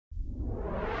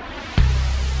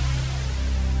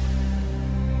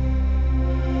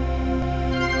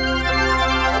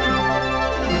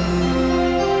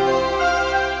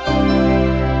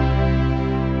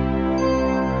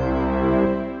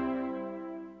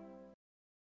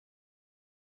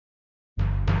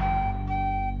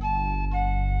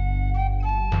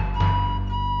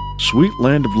Sweet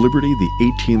Land of Liberty, the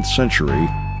 18th century,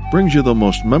 brings you the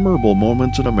most memorable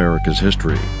moments in America's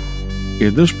history.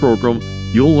 In this program,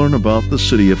 you'll learn about the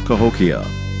City of Cahokia,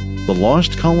 the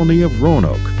Lost Colony of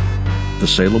Roanoke, the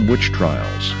Salem Witch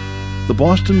Trials, the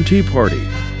Boston Tea Party,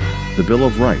 the Bill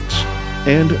of Rights,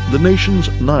 and the nation's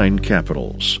 9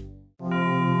 capitals.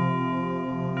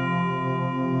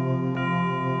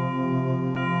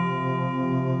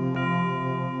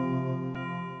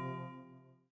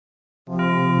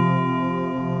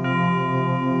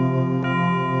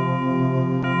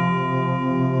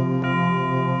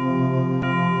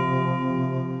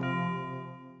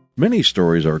 Many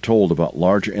stories are told about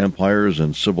large empires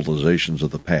and civilizations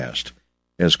of the past,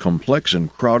 as complex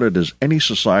and crowded as any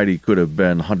society could have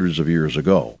been hundreds of years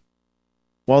ago.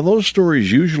 While those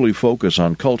stories usually focus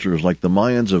on cultures like the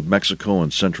Mayans of Mexico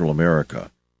and Central America,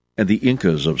 and the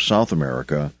Incas of South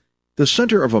America, the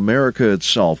center of America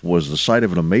itself was the site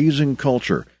of an amazing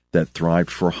culture that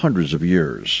thrived for hundreds of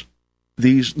years.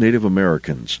 These Native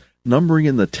Americans, numbering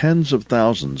in the tens of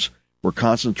thousands, were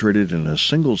concentrated in a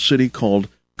single city called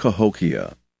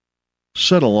Cahokia.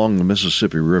 Set along the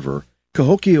Mississippi River,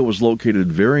 Cahokia was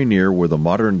located very near where the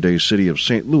modern-day city of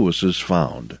St. Louis is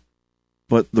found.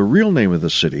 But the real name of the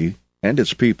city, and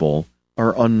its people,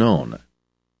 are unknown.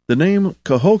 The name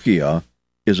Cahokia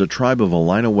is a tribe of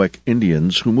Illinois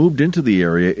Indians who moved into the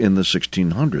area in the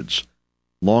 1600s,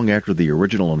 long after the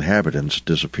original inhabitants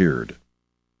disappeared.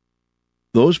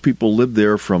 Those people lived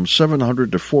there from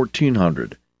 700 to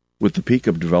 1400, with the peak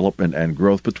of development and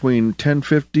growth between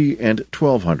 1050 and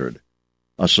 1200,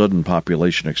 a sudden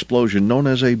population explosion known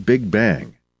as a Big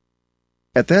Bang.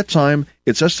 At that time,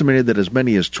 it's estimated that as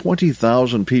many as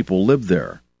 20,000 people lived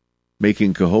there,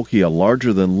 making Cahokia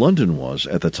larger than London was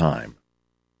at the time.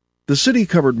 The city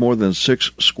covered more than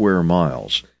 6 square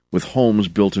miles, with homes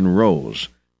built in rows,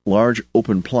 large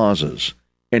open plazas,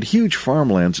 and huge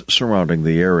farmlands surrounding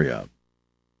the area.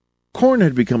 Corn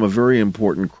had become a very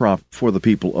important crop for the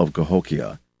people of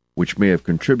Cahokia, which may have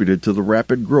contributed to the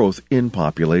rapid growth in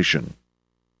population.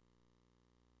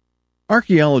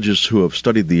 Archaeologists who have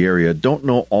studied the area don't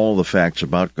know all the facts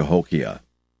about Cahokia,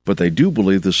 but they do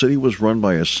believe the city was run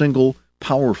by a single,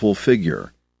 powerful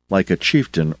figure, like a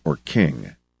chieftain or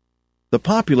king. The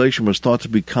population was thought to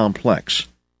be complex,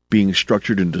 being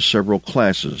structured into several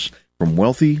classes, from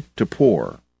wealthy to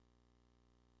poor.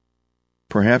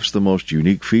 Perhaps the most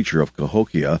unique feature of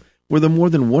Cahokia were the more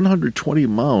than 120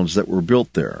 mounds that were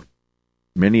built there.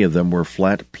 Many of them were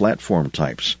flat platform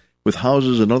types, with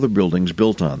houses and other buildings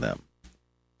built on them.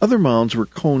 Other mounds were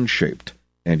cone-shaped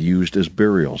and used as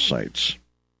burial sites.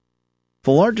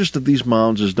 The largest of these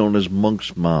mounds is known as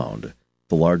Monk's Mound,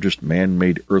 the largest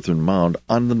man-made earthen mound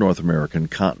on the North American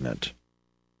continent.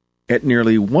 At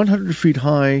nearly 100 feet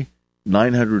high,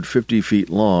 950 feet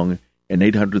long, and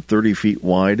 830 feet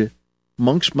wide,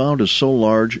 Monk's Mound is so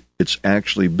large it's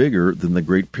actually bigger than the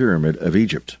Great Pyramid of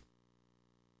Egypt.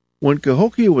 When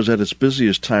Cahokia was at its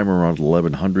busiest time around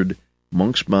 1100,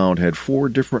 Monk's Mound had 4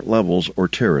 different levels or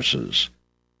terraces.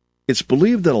 It's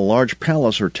believed that a large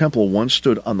palace or temple once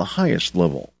stood on the highest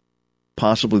level,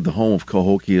 possibly the home of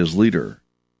Cahokia's leader,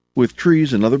 with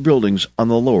trees and other buildings on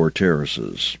the lower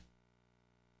terraces.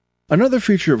 Another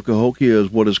feature of Cahokia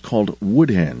is what is called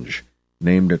Woodhenge,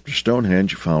 named after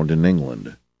Stonehenge found in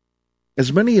England.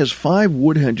 As many as 5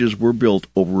 woodhenges were built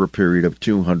over a period of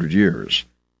 200 years,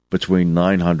 between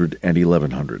 900 and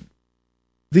 1100.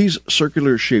 These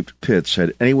circular-shaped pits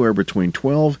had anywhere between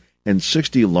 12 and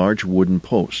 60 large wooden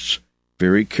posts,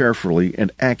 very carefully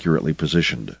and accurately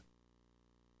positioned.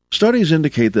 Studies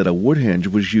indicate that a woodhenge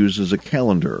was used as a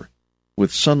calendar,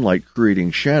 with sunlight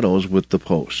creating shadows with the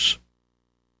posts.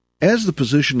 As the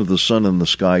position of the sun in the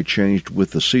sky changed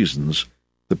with the seasons,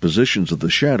 the positions of the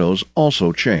shadows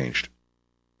also changed.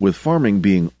 With farming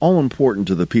being all-important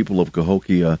to the people of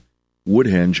Cahokia,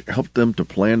 woodhenge helped them to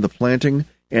plan the planting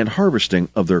and harvesting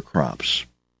of their crops.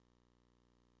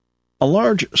 A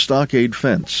large stockade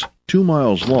fence, 2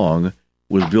 miles long,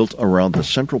 was built around the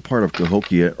central part of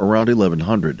Cahokia around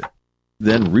 1100,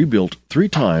 then rebuilt 3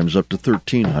 times up to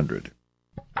 1300.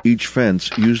 Each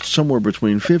fence used somewhere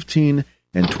between 15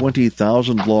 and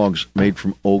 20,000 logs made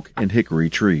from oak and hickory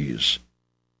trees.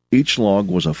 Each log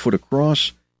was a foot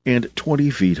across and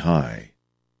 20 feet high.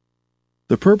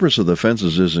 The purpose of the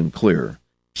fences isn't clear,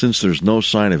 since there's no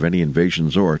sign of any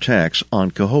invasions or attacks on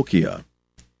Cahokia.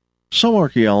 Some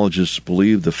archaeologists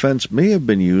believe the fence may have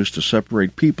been used to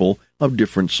separate people of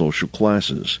different social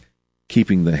classes,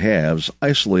 keeping the haves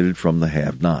isolated from the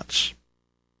have-nots.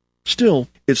 Still,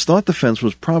 it's thought the fence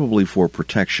was probably for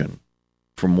protection.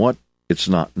 From what, it's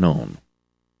not known.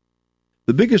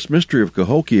 The biggest mystery of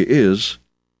Cahokia is,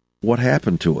 what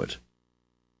happened to it.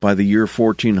 By the year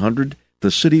 1400,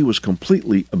 the city was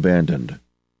completely abandoned.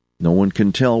 No one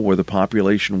can tell where the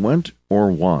population went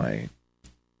or why.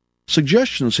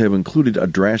 Suggestions have included a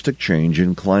drastic change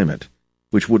in climate,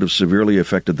 which would have severely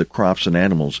affected the crops and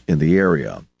animals in the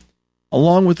area,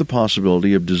 along with the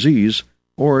possibility of disease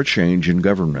or a change in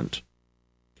government.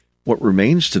 What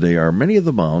remains today are many of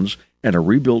the mounds and a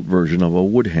rebuilt version of a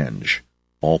woodhenge,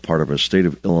 all part of a state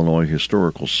of Illinois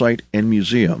historical site and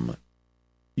museum.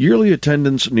 Yearly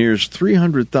attendance nears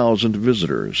 300,000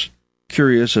 visitors,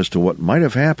 curious as to what might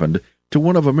have happened to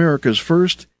one of America's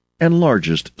first and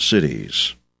largest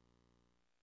cities.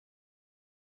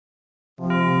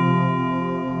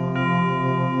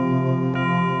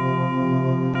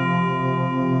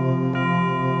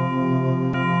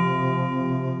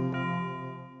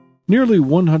 Nearly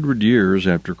 100 years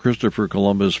after Christopher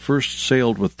Columbus first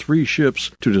sailed with 3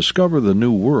 ships to discover the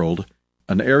New World,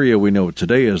 an area we know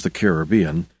today as the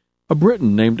Caribbean, a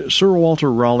Briton named Sir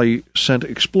Walter Raleigh sent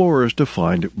explorers to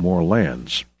find more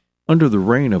lands. Under the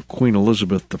reign of Queen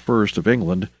Elizabeth I of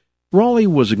England, Raleigh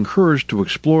was encouraged to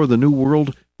explore the New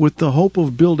World with the hope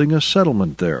of building a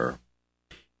settlement there.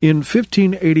 In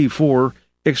 1584,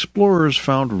 explorers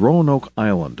found Roanoke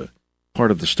Island,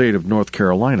 part of the state of North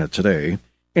Carolina today,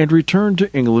 and returned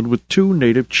to England with 2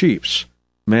 native chiefs,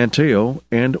 Manteo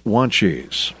and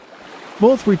Wanchese.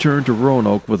 Both returned to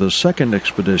Roanoke with a second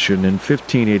expedition in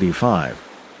 1585,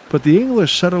 but the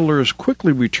English settlers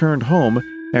quickly returned home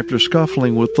after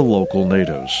scuffling with the local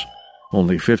natives.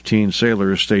 Only 15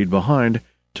 sailors stayed behind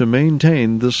to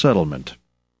maintain the settlement.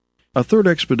 A third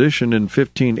expedition in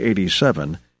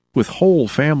 1587, with whole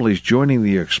families joining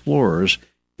the explorers,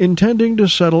 intending to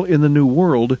settle in the New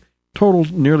World,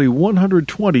 totaled nearly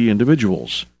 120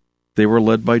 individuals. They were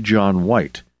led by John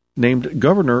White, named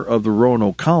governor of the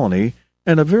Roanoke colony,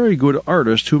 and a very good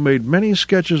artist who made many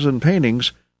sketches and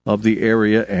paintings of the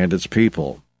area and its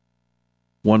people.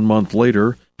 1 month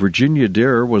later, Virginia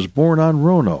Dare was born on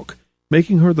Roanoke,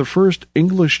 making her the first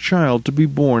English child to be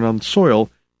born on soil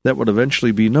that would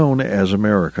eventually be known as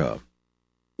America.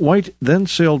 White then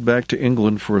sailed back to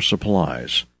England for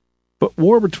supplies, but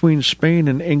war between Spain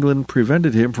and England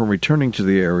prevented him from returning to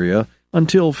the area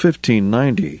until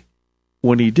 1590.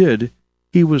 When he did,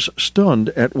 he was stunned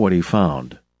at what he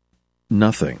found.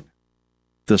 Nothing.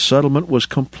 The settlement was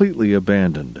completely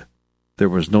abandoned. There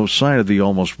was no sign of the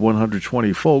almost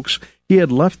 120 folks he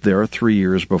had left there 3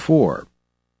 years before.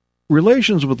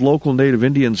 Relations with local native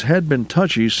Indians had been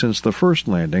touchy since the first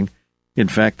landing. In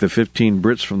fact, the 15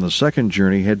 Brits from the second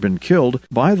journey had been killed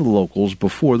by the locals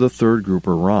before the third group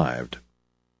arrived.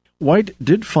 White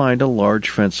did find a large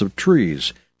fence of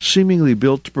trees, seemingly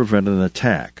built to prevent an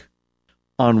attack.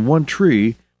 On one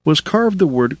tree was carved the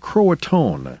word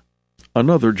Croatoan,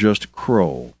 another just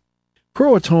Crow.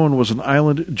 Croatoan was an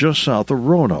island just south of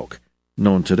Roanoke,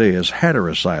 known today as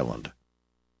Hatteras Island.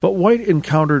 But White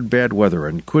encountered bad weather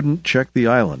and couldn't check the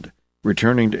island,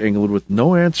 returning to England with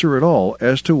no answer at all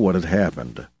as to what had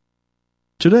happened.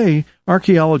 Today,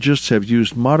 archaeologists have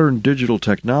used modern digital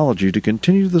technology to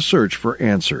continue the search for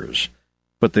answers,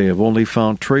 but they have only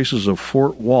found traces of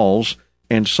fort walls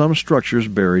and some structures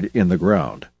buried in the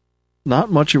ground.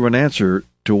 Not much of an answer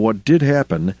to what did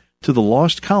happen to the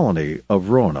lost colony of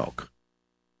Roanoke.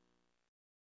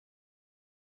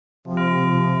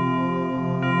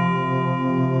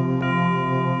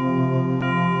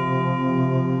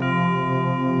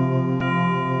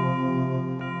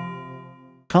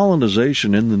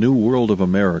 Colonization in the New World of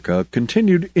America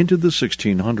continued into the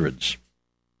 1600s.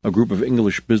 A group of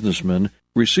English businessmen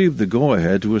received the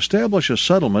go-ahead to establish a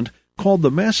settlement called the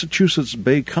Massachusetts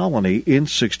Bay Colony in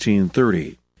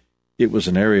 1630. It was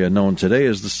an area known today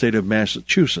as the state of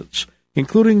Massachusetts,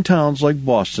 including towns like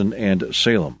Boston and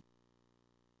Salem.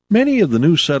 Many of the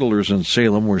new settlers in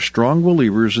Salem were strong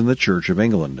believers in the Church of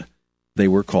England. They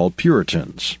were called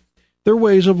Puritans. Their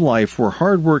ways of life were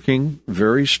hard-working,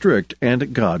 very strict,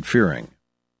 and God-fearing.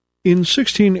 In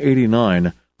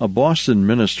 1689, a Boston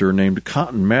minister named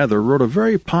Cotton Mather wrote a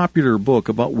very popular book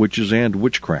about witches and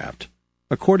witchcraft.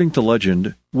 According to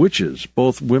legend, witches,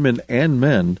 both women and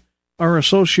men, are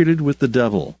associated with the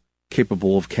devil,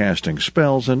 capable of casting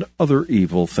spells and other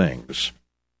evil things.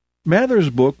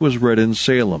 Mather's book was read in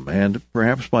Salem, and,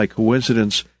 perhaps by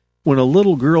coincidence, when a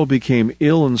little girl became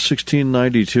ill in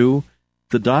 1692,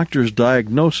 the doctor's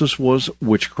diagnosis was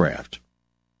witchcraft.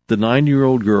 The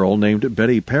 9-year-old girl, named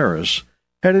Betty Paris,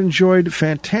 had enjoyed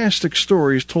fantastic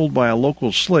stories told by a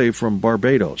local slave from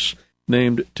Barbados,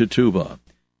 named Tituba.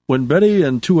 When Betty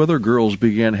and 2 other girls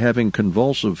began having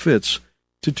convulsive fits,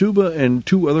 Tituba and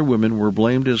 2 other women were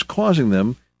blamed as causing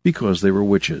them because they were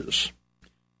witches.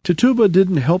 Tituba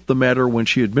didn't help the matter when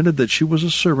she admitted that she was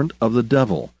a servant of the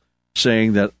devil,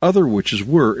 saying that other witches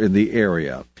were in the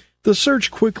area. The search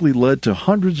quickly led to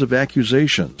hundreds of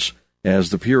accusations, as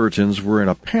the Puritans were in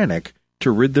a panic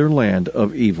to rid their land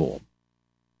of evil.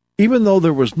 Even though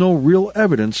there was no real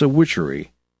evidence of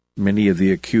witchery, many of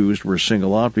the accused were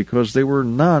singled out because they were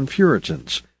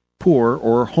non-Puritans, poor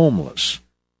or homeless.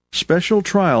 Special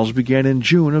trials began in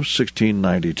June of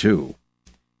 1692.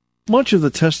 Much of the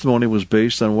testimony was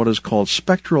based on what is called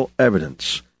spectral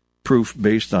evidence, proof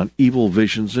based on evil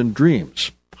visions and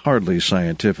dreams, hardly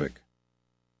scientific.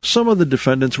 Some of the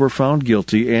defendants were found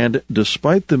guilty, and,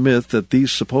 despite the myth that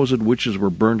these supposed witches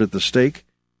were burned at the stake,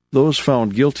 those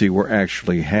found guilty were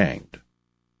actually hanged.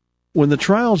 When the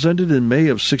trials ended in May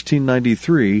of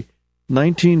 1693,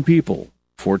 19 people,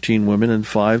 14 women and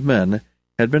 5 men,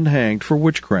 had been hanged for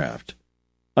witchcraft.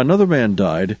 Another man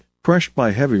died, crushed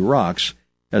by heavy rocks,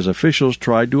 as officials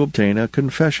tried to obtain a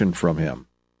confession from him.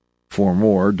 4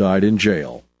 more died in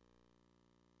jail.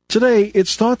 Today,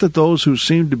 it's thought that those who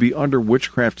seemed to be under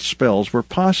witchcraft spells were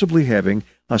possibly having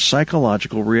a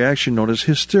psychological reaction known as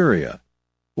hysteria,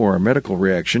 or a medical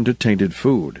reaction to tainted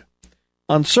food.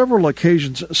 On several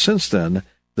occasions since then,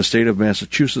 the state of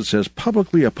Massachusetts has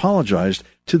publicly apologized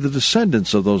to the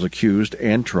descendants of those accused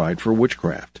and tried for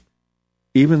witchcraft.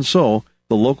 Even so,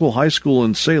 the local high school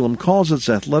in Salem calls its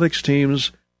athletics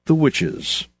teams the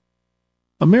Witches.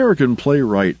 American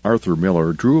playwright Arthur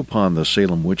Miller drew upon the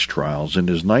Salem Witch Trials in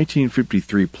his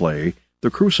 1953 play,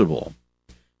 The Crucible.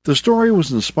 The story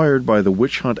was inspired by the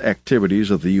witch hunt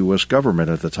activities of the U.S. government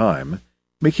at the time,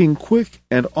 making quick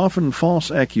and often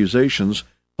false accusations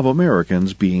of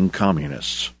Americans being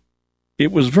communists.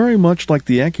 It was very much like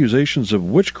the accusations of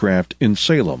witchcraft in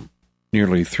Salem,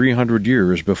 nearly 300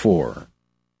 years before.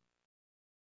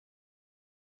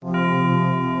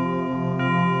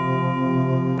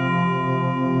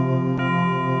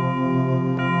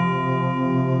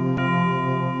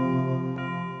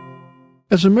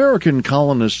 As American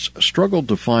colonists struggled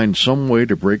to find some way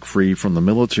to break free from the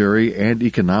military and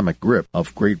economic grip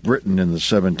of Great Britain in the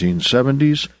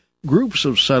 1770s, groups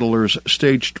of settlers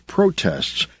staged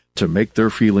protests to make their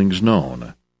feelings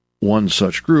known. One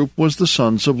such group was the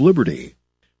Sons of Liberty.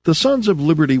 The Sons of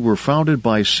Liberty were founded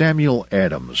by Samuel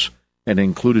Adams and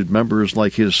included members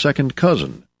like his second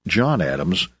cousin, John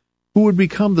Adams, who would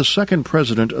become the second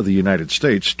President of the United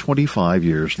States 25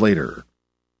 years later.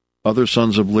 Other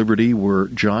Sons of Liberty were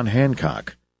John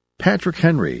Hancock, Patrick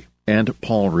Henry, and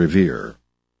Paul Revere.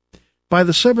 By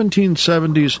the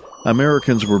 1770s,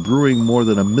 Americans were brewing more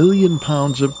than 1 million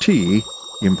pounds of tea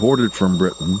imported from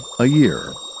Britain a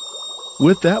year.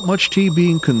 With that much tea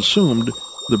being consumed,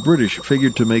 the British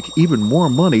figured to make even more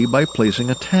money by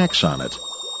placing a tax on it.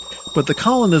 But the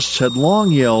colonists had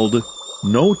long yelled,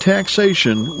 "No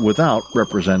taxation without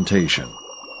representation."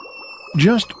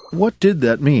 Just what did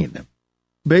that mean?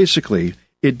 Basically,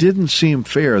 it didn't seem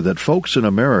fair that folks in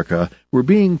America were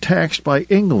being taxed by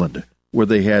England, where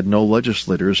they had no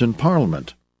legislators in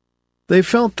Parliament. They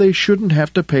felt they shouldn't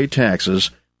have to pay taxes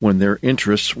when their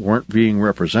interests weren't being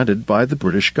represented by the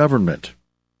British government.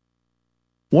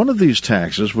 One of these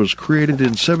taxes was created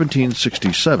in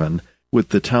 1767 with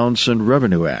the Townshend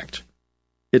Revenue Act.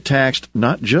 It taxed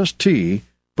not just tea,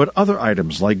 but other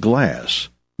items like glass,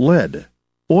 lead,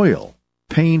 oil,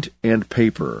 paint, and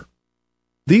paper.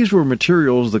 These were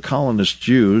materials the colonists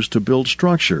used to build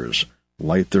structures,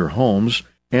 light their homes,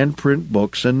 and print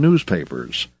books and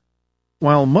newspapers.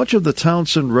 While much of the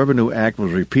Townshend Revenue Act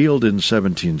was repealed in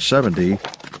 1770,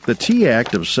 the Tea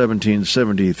Act of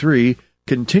 1773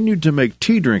 continued to make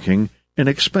tea drinking an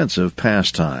expensive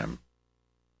pastime.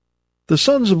 The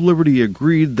Sons of Liberty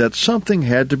agreed that something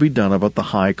had to be done about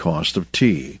the high cost of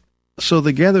tea, so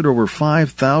they gathered over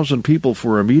 5,000 people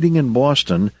for a meeting in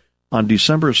Boston on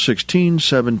December 16,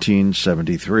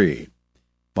 1773.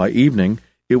 By evening,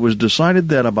 it was decided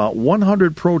that about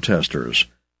 100 protesters,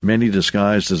 many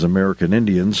disguised as American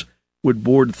Indians, would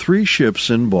board 3 ships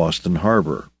in Boston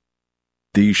Harbor.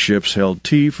 These ships held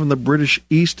tea from the British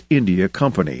East India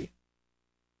Company.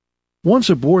 Once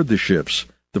aboard the ships,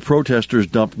 the protesters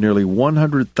dumped nearly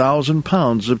 100,000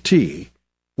 pounds of tea,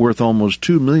 worth almost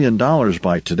 $2 million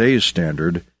by today's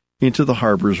standard, into the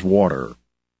harbor's water.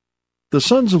 The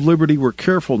Sons of Liberty were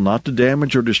careful not to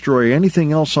damage or destroy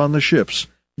anything else on the ships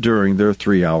during their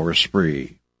 3-hour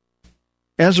spree.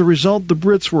 As a result, the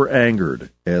Brits were angered,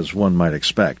 as one might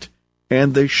expect,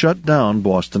 and they shut down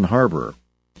Boston Harbor.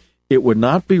 It would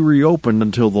not be reopened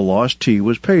until the lost tea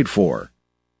was paid for,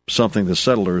 something the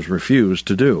settlers refused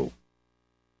to do.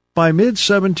 By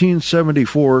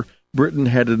mid-1774, Britain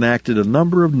had enacted a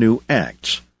number of new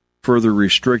acts. further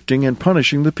restricting and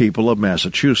punishing the people of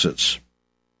Massachusetts.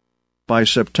 By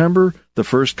September, the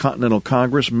First Continental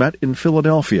Congress met in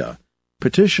Philadelphia,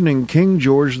 petitioning King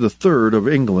George III of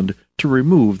England to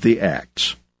remove the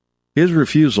acts. His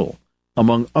refusal,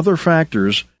 among other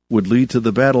factors, would lead to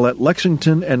the battle at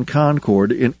Lexington and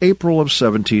Concord in April of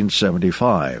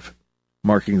 1775,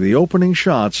 marking the opening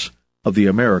shots of the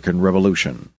American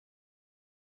Revolution.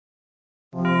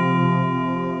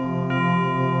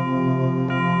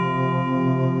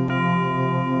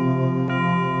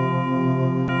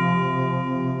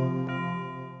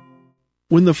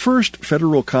 When the First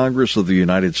Federal Congress of the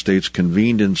United States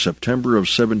convened in September of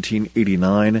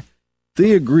 1789,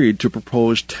 they agreed to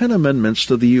propose 10 amendments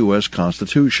to the U.S.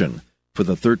 Constitution for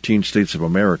the 13 states of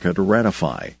America to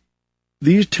ratify.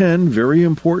 These 10 very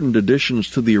important additions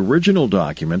to the original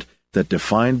document that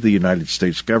defined the United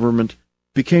States government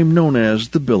became known as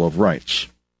the Bill of Rights.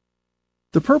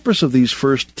 The purpose of these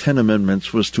first 10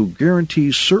 amendments was to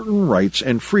guarantee certain rights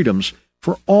and freedoms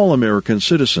for all American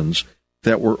citizens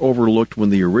that were overlooked when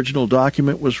the original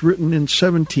document was written in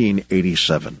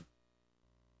 1787.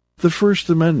 The First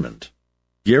Amendment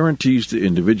guarantees to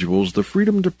individuals the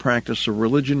freedom to practice a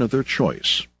religion of their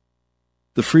choice.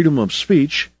 The freedom of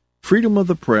speech, freedom of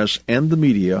the press and the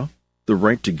media, the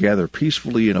right to gather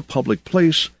peacefully in a public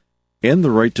place, and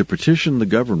the right to petition the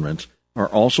government are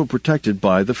also protected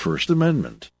by the First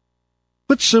Amendment.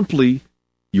 Put simply,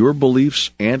 your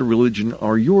beliefs and religion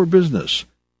are your business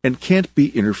and can't be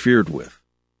interfered with.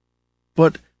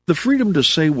 But the freedom to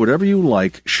say whatever you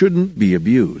like shouldn't be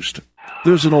abused.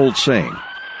 There's an old saying,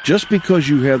 just because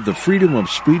you have the freedom of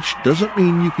speech doesn't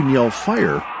mean you can yell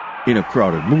fire in a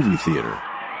crowded movie theater.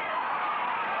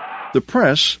 The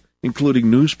press, including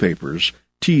newspapers,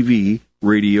 TV,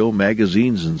 radio,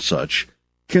 magazines, and such,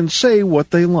 can say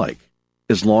what they like,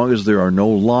 as long as there are no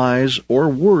lies or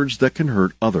words that can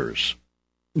hurt others.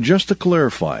 Just to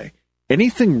clarify,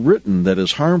 anything written that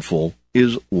is harmful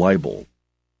is libel.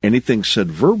 Anything said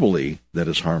verbally that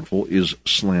is harmful is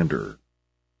slander.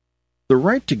 The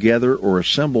right to gather or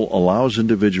assemble allows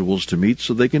individuals to meet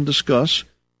so they can discuss,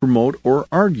 promote, or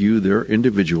argue their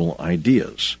individual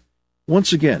ideas.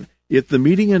 Once again, if the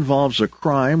meeting involves a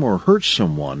crime or hurts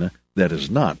someone, that is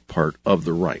not part of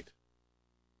the right.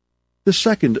 The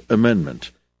Second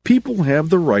Amendment. People have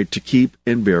the right to keep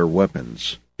and bear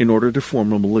weapons in order to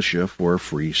form a militia for a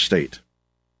free state.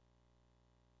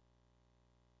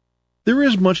 There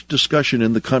is much discussion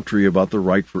in the country about the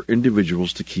right for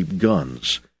individuals to keep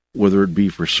guns, whether it be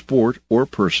for sport or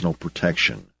personal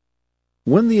protection.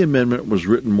 When the amendment was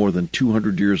written more than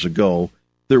 200 years ago,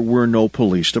 there were no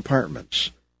police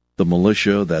departments. The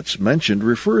militia that's mentioned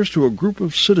refers to a group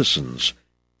of citizens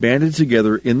banded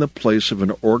together in the place of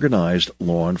an organized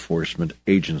law enforcement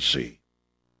agency.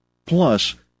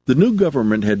 Plus, the new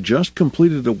government had just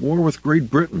completed a war with Great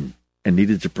Britain and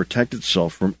needed to protect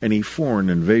itself from any foreign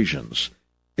invasions,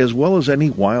 as well as any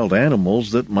wild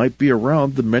animals that might be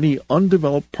around the many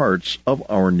undeveloped parts of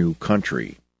our new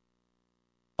country.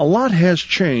 A lot has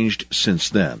changed since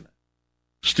then.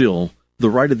 Still, the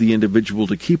right of the individual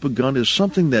to keep a gun is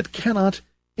something that cannot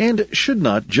and should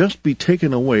not just be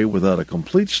taken away without a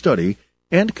complete study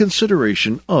and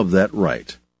consideration of that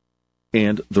right.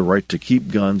 And the right to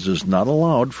keep guns is not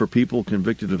allowed for people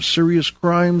convicted of serious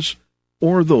crimes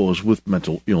or those with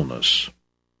mental illness.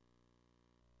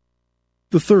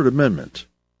 The Third Amendment.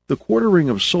 The quartering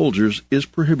of soldiers is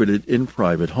prohibited in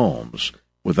private homes,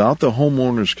 without the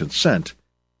homeowner's consent,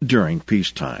 during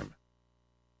peacetime.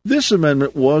 This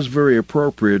amendment was very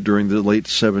appropriate during the late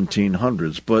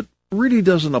 1700s, but really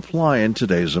doesn't apply in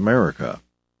today's America.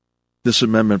 This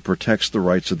amendment protects the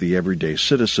rights of the everyday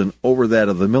citizen over that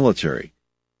of the military.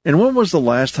 And when was the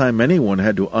last time anyone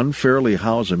had to unfairly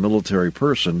house a military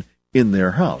person in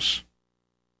their house?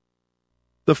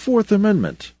 The Fourth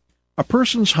Amendment. A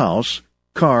person's house,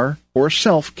 car, or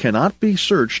self cannot be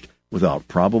searched without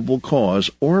probable cause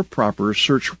or a proper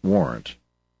search warrant.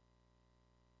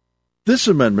 This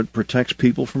amendment protects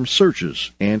people from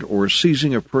searches and or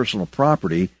seizing of personal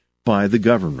property by the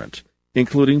government,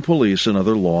 including police and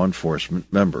other law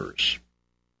enforcement members.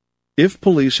 If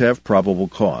police have probable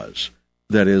cause,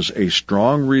 that is, a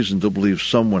strong reason to believe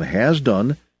someone has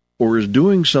done or is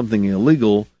doing something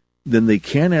illegal, then they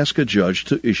can ask a judge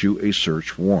to issue a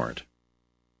search warrant.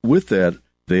 With that,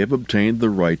 they have obtained the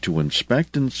right to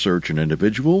inspect and search an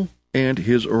individual and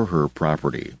his or her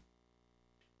property.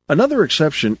 Another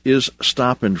exception is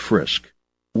stop and frisk,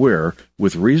 where,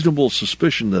 with reasonable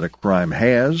suspicion that a crime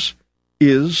has,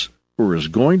 is, or is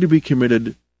going to be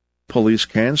committed, police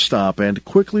can stop and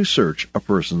quickly search a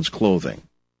person's clothing.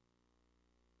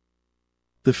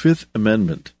 The Fifth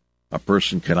Amendment. A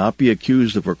person cannot be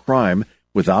accused of a crime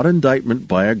without indictment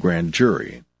by a grand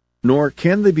jury, nor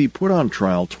can they be put on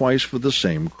trial twice for the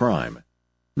same crime,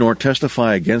 nor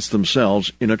testify against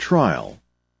themselves in a trial,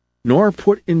 nor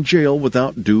put in jail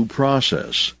without due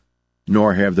process,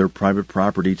 nor have their private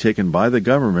property taken by the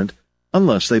government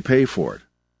unless they pay for it.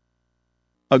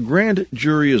 A grand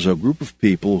jury is a group of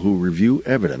people who review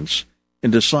evidence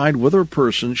and decide whether a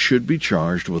person should be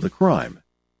charged with a crime,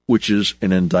 which is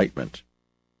an indictment.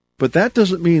 But that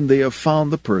doesn't mean they have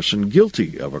found the person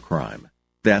guilty of a crime.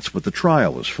 That's what the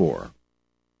trial is for.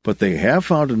 But they have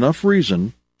found enough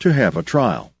reason to have a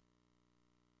trial.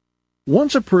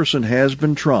 Once a person has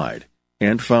been tried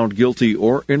and found guilty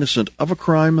or innocent of a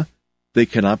crime, they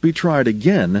cannot be tried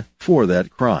again for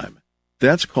that crime.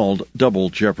 That's called double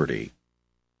jeopardy.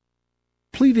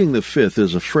 Pleading the fifth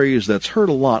is a phrase that's heard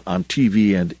a lot on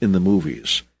TV and in the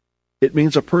movies. It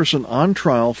means a person on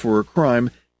trial for a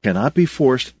crime cannot be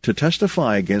forced to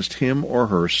testify against him or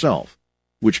herself,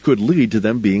 which could lead to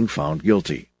them being found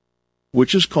guilty,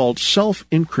 which is called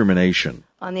self-incrimination.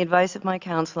 On the advice of my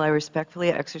counsel, I respectfully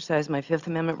exercise my Fifth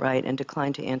Amendment right and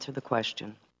decline to answer the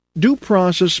question. Due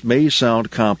process may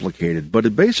sound complicated, but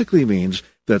it basically means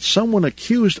that someone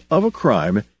accused of a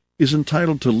crime is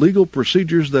entitled to legal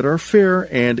procedures that are fair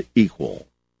and equal.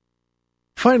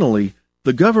 Finally,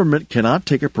 the government cannot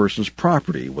take a person's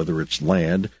property, whether it's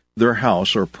land, their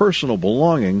house, or personal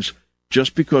belongings,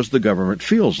 just because the government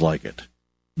feels like it.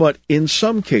 But in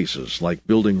some cases, like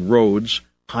building roads,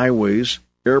 highways,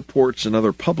 airports, and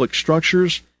other public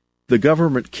structures, the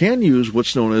government can use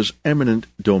what's known as eminent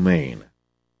domain.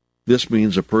 This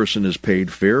means a person is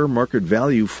paid fair market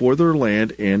value for their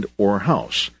land and or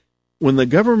house, when the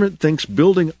government thinks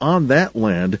building on that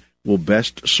land will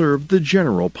best serve the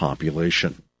general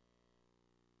population.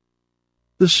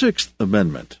 The Sixth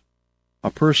Amendment. A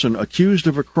person accused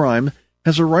of a crime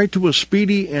has a right to a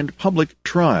speedy and public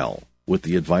trial with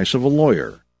the advice of a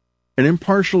lawyer, an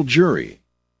impartial jury,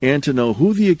 and to know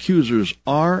who the accusers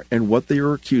are and what they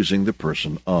are accusing the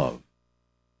person of.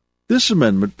 This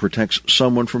amendment protects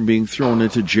someone from being thrown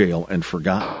into jail and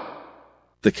forgotten.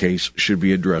 The case should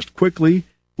be addressed quickly,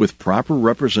 with proper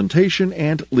representation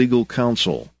and legal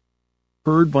counsel,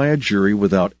 heard by a jury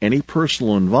without any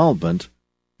personal involvement,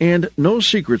 and no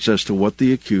secrets as to what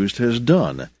the accused has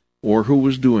done or who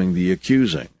was doing the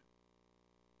accusing.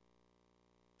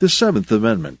 The Seventh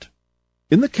Amendment.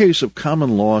 In the case of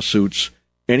common law suits,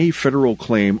 any federal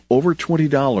claim over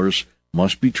 $20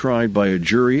 must be tried by a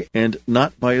jury and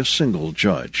not by a single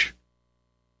judge.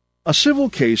 A civil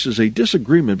case is a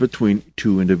disagreement between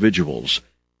two individuals,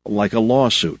 like a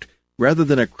lawsuit, rather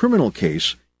than a criminal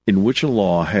case in which a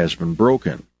law has been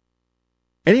broken.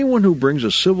 Anyone who brings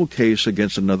a civil case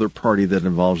against another party that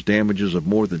involves damages of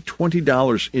more than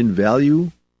 $20 in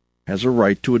value has a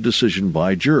right to a decision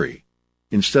by jury,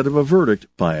 instead of a verdict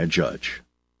by a judge.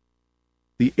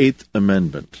 The Eighth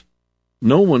Amendment.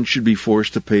 No one should be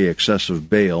forced to pay excessive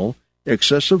bail,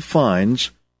 excessive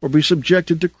fines, or be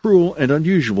subjected to cruel and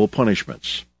unusual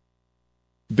punishments.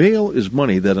 Bail is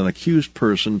money that an accused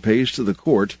person pays to the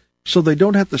court so they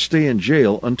don't have to stay in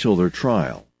jail until their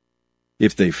trial.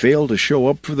 If they fail to show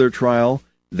up for their trial,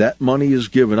 that money is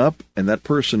given up and that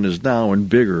person is now in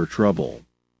bigger trouble.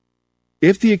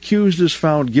 If the accused is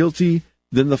found guilty,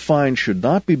 then the fine should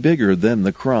not be bigger than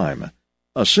the crime.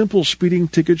 A simple speeding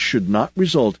ticket should not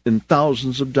result in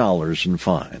thousands of dollars in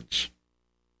fines.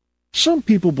 Some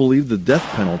people believe the death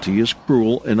penalty is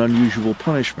cruel and unusual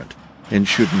punishment and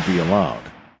shouldn't be allowed.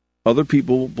 Other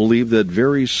people believe that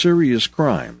very serious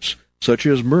crimes, such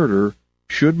as murder,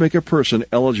 should make a person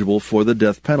eligible for the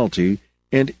death penalty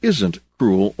and isn't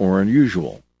cruel or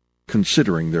unusual,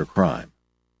 considering their crime.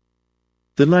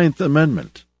 The Ninth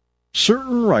Amendment.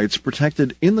 Certain rights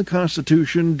protected in the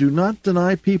Constitution do not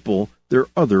deny people their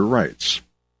other rights.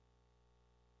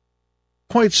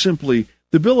 Quite simply,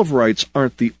 the Bill of Rights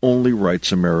aren't the only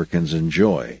rights Americans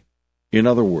enjoy. In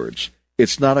other words,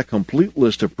 it's not a complete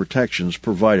list of protections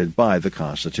provided by the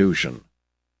Constitution.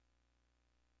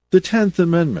 The 10th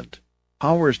Amendment.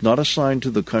 Powers not assigned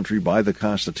to the country by the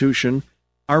Constitution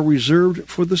are reserved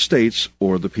for the states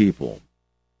or the people.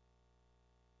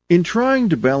 In trying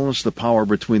to balance the power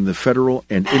between the federal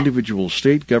and individual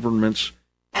state governments,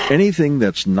 anything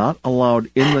that's not allowed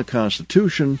in the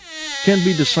Constitution can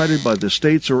be decided by the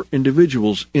states or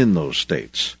individuals in those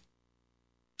states.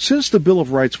 Since the Bill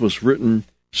of Rights was written,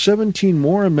 17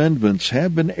 more amendments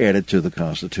have been added to the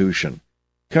Constitution,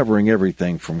 covering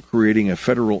everything from creating a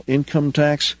federal income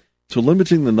tax to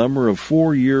limiting the number of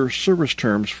 4-year service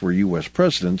terms for U.S.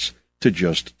 presidents to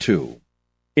just 2.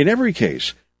 In every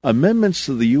case, amendments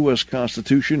to the U.S.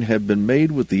 Constitution have been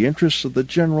made with the interests of the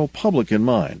general public in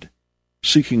mind,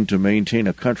 seeking to maintain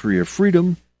a country of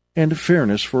freedom and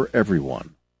fairness for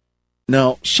everyone.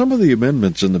 Now, some of the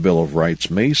amendments in the Bill of Rights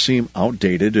may seem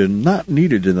outdated and not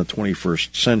needed in the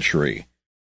 21st century,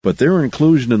 but their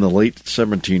inclusion in the late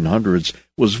 1700s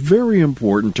was very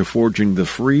important to forging the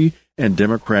free and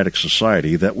democratic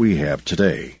society that we have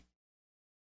today.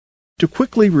 To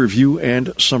quickly review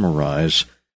and summarize,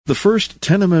 the first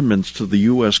 10 amendments to the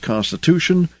U.S.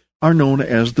 Constitution are known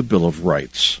as the Bill of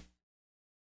Rights.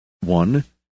 1.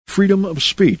 Freedom of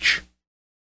speech.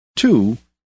 2.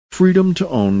 Freedom to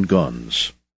own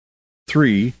guns.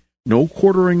 3. No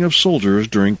quartering of soldiers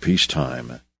during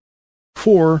peacetime.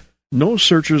 4. No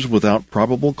searches without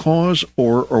probable cause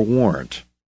or a warrant.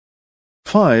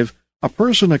 5. A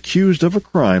person accused of a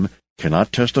crime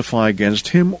cannot testify against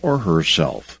him or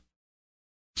herself.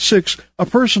 6. A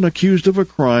person accused of a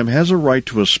crime has a right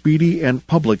to a speedy and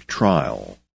public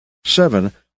trial.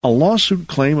 7. A lawsuit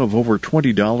claim of over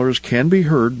 $20 can be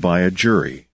heard by a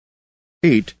jury.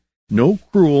 8. No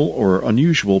cruel or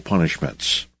unusual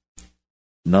punishments.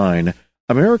 9.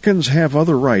 Americans have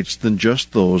other rights than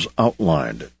just those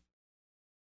outlined.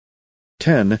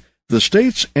 10. The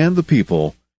states and the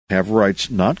people have rights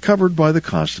not covered by the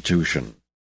Constitution.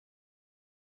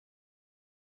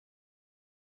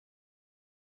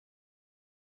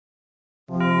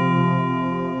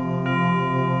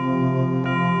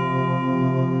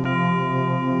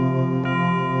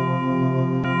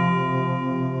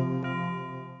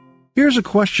 Here's a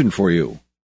question for you.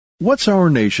 What's our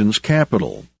nation's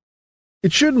capital?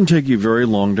 It shouldn't take you very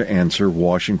long to answer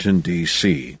Washington,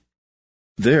 D.C.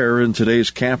 There, in today's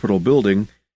Capitol building,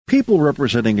 people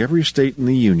representing every state in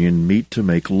the Union meet to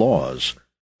make laws,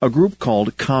 a group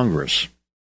called Congress.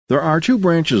 There are two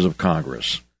branches of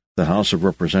Congress, the House of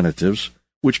Representatives,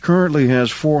 which currently has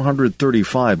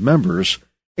 435 members,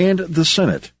 and the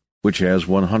Senate, which has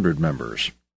 100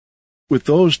 members. With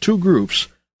those two groups,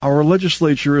 our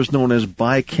legislature is known as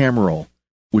bicameral,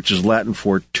 which is Latin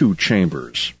for two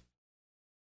chambers.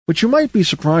 But you might be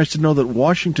surprised to know that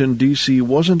Washington, D.C.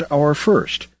 wasn't our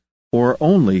first, or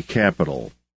only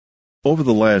capital. Over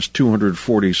the last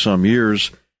 240-some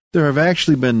years, there have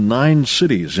actually been 9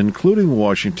 cities, including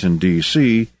Washington,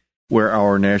 D.C., where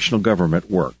our national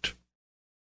government worked.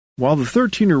 While the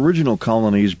 13 original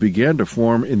colonies began to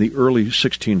form in the early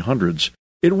 1600s,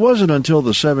 it wasn't until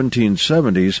the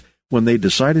 1770s when they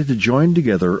decided to join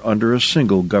together under a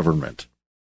single government.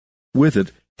 With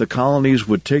it, the colonies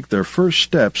would take their first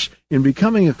steps in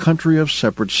becoming a country of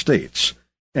separate states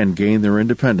and gain their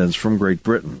independence from Great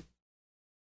Britain.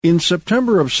 In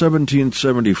September of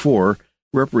 1774,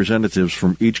 representatives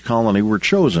from each colony were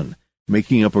chosen,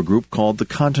 making up a group called the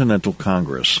Continental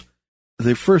Congress.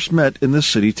 They first met in the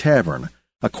City Tavern,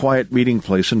 a quiet meeting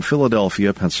place in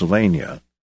Philadelphia, Pennsylvania.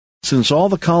 Since all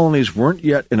the colonies weren't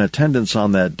yet in attendance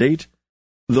on that date,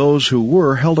 those who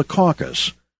were held a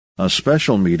caucus, a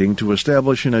special meeting to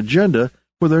establish an agenda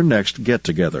for their next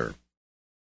get-together.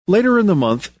 Later in the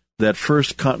month, that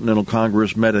first Continental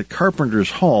Congress met at Carpenter's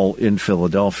Hall in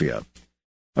Philadelphia.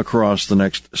 Across the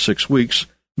next 6 weeks,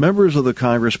 members of the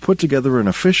Congress put together an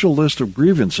official list of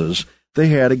grievances they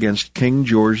had against King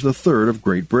George III of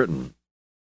Great Britain.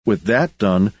 With that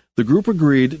done, the group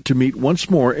agreed to meet once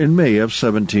more in May of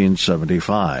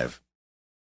 1775.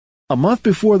 A month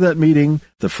before that meeting,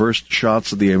 the first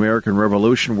shots of the American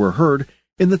Revolution were heard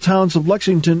in the towns of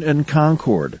Lexington and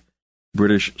Concord.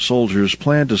 British soldiers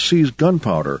planned to seize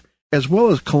gunpowder, as well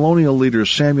as colonial leaders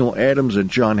Samuel Adams and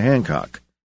John Hancock.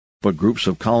 But groups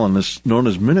of colonists known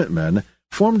as Minutemen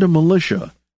formed a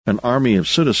militia, an army of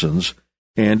citizens,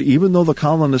 and even though the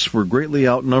colonists were greatly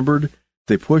outnumbered,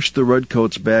 they pushed the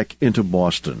Redcoats back into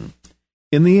Boston.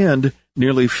 In the end,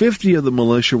 nearly 50 of the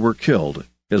militia were killed,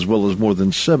 as well as more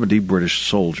than 70 British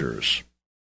soldiers.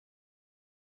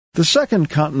 The Second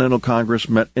Continental Congress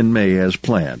met in May as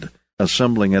planned,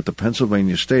 assembling at the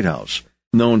Pennsylvania State House,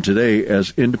 known today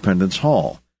as Independence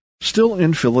Hall, still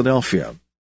in Philadelphia.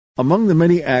 Among the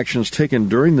many actions taken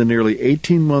during the nearly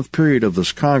 18-month period of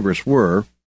this Congress were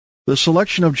the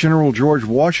selection of General George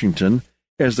Washington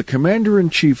as the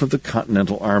Commander-in-Chief of the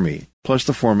Continental Army, plus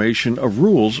the formation of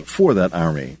rules for that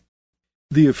army,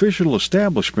 the official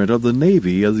establishment of the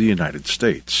Navy of the United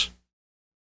States,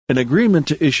 an agreement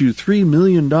to issue $3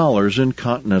 million in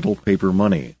Continental paper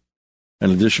money. An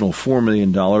additional $4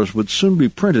 million would soon be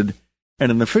printed,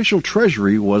 and an official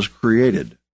treasury was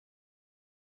created.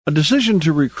 A decision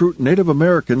to recruit Native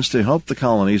Americans to help the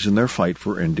colonies in their fight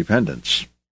for independence.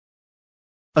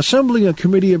 Assembling a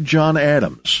committee of John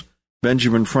Adams,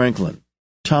 Benjamin Franklin,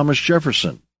 Thomas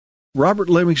Jefferson, Robert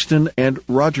Livingston, and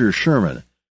Roger Sherman,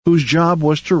 whose job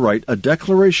was to write a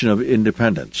Declaration of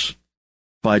Independence.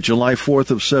 By July 4th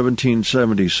of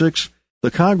 1776,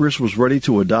 the Congress was ready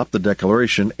to adopt the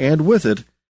Declaration, and with it,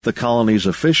 the colonies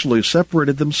officially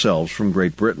separated themselves from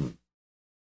Great Britain.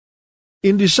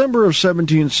 In December of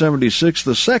 1776,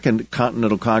 the Second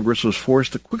Continental Congress was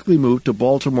forced to quickly move to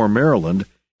Baltimore, Maryland,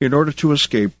 in order to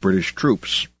escape British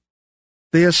troops.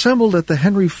 They assembled at the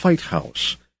Henry Fight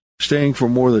House, staying for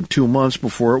more than 2 months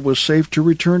before it was safe to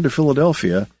return to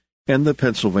Philadelphia and the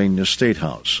Pennsylvania State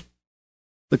House.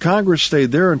 The Congress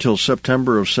stayed there until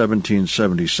September of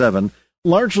 1777,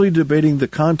 largely debating the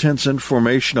contents and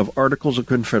formation of Articles of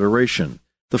Confederation,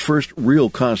 the first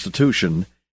real Constitution,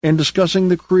 and discussing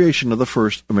the creation of the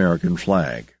first American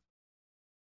flag.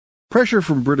 Pressure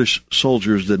from British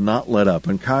soldiers did not let up,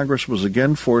 and Congress was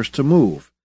again forced to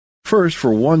move, first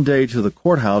for 1 day to the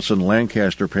courthouse in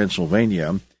Lancaster,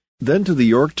 Pennsylvania, then to the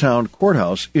Yorktown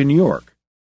Courthouse in York.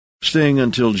 Staying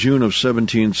until June of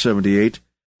 1778,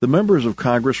 the members of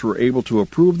Congress were able to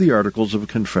approve the Articles of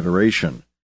Confederation.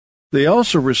 They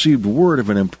also received word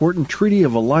of an important treaty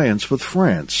of alliance with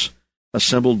France,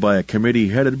 assembled by a committee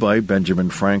headed by Benjamin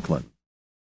Franklin.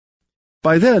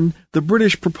 By then, the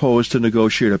British proposed to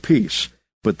negotiate a peace,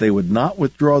 but they would not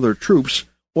withdraw their troops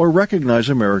or recognize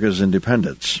America's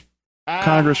independence.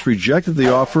 Congress rejected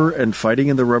the offer, and fighting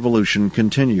in the Revolution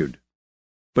continued.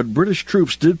 But British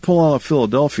troops did pull out of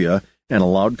Philadelphia and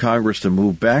allowed Congress to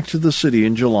move back to the city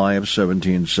in July of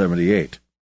 1778.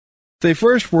 They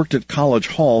first worked at College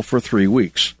Hall for 3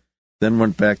 weeks, then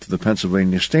went back to the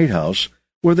Pennsylvania State House,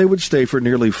 where they would stay for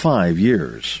nearly 5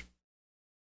 years.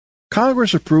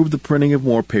 Congress approved the printing of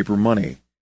more paper money,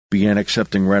 began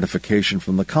accepting ratification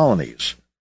from the colonies,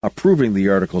 approving the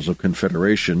Articles of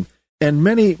Confederation, and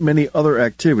many, many other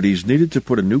activities needed to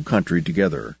put a new country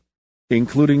together,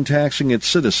 including taxing its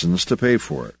citizens to pay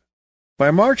for it. By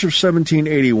March of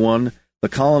 1781, the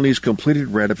colonies completed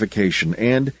ratification,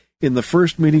 and, in the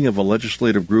first meeting of a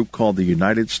legislative group called the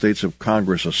United States of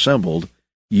Congress Assembled,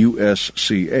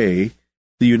 USCA,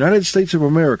 the United States of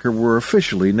America were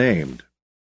officially named.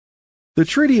 The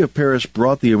Treaty of Paris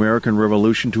brought the American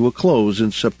Revolution to a close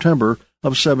in September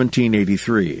of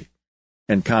 1783,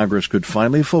 and Congress could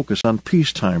finally focus on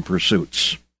peacetime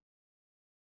pursuits.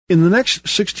 In the next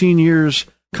 16 years,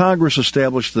 Congress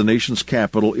established the nation's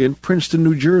capital in Princeton,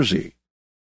 New Jersey,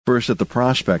 first at the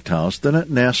Prospect House, then at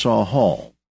Nassau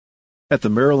Hall, at the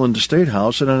Maryland State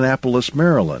House in Annapolis,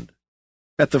 Maryland,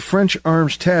 at the French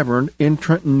Arms Tavern in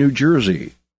Trenton, New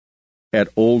Jersey, at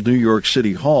Old New York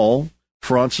City Hall,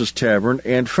 Fraunces Tavern,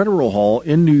 and Federal Hall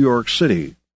in New York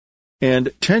City,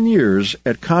 and 10 years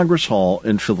at Congress Hall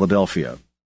in Philadelphia.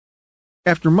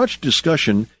 After much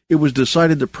discussion, it was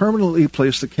decided to permanently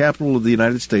place the capital of the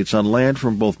United States on land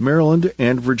from both Maryland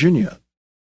and Virginia.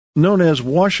 Known as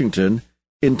Washington,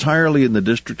 entirely in the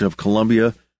District of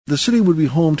Columbia, the city would be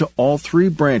home to all 3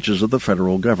 branches of the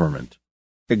federal government: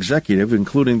 executive,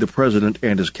 including the president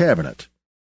and his cabinet;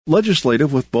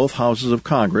 legislative, with both houses of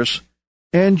Congress;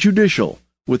 and judicial,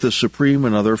 with the Supreme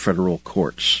and other federal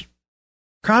courts.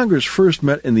 Congress first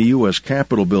met in the U.S.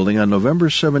 Capitol building on November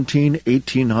 17,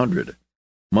 1800.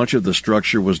 Much of the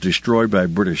structure was destroyed by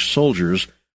British soldiers,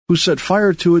 who set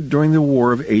fire to it during the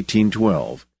War of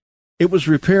 1812. It was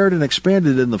repaired and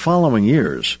expanded in the following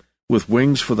years, with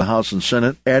wings for the House and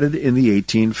Senate added in the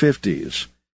 1850s.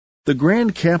 The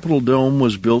Grand Capitol Dome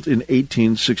was built in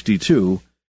 1862,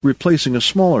 replacing a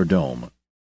smaller dome.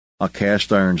 A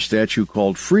cast-iron statue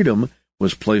called Freedom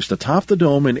was placed atop the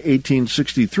dome in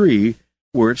 1863,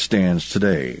 where it stands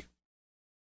today.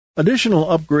 Additional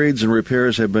upgrades and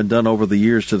repairs have been done over the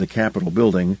years to the Capitol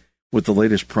building, with the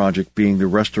latest project being the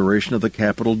restoration of the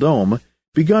Capitol Dome,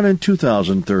 begun in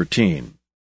 2013.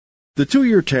 The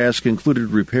 2-year task included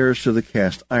repairs to the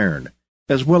cast iron,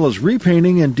 as well as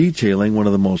repainting and detailing one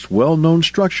of the most well-known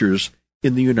structures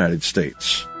in the United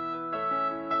States.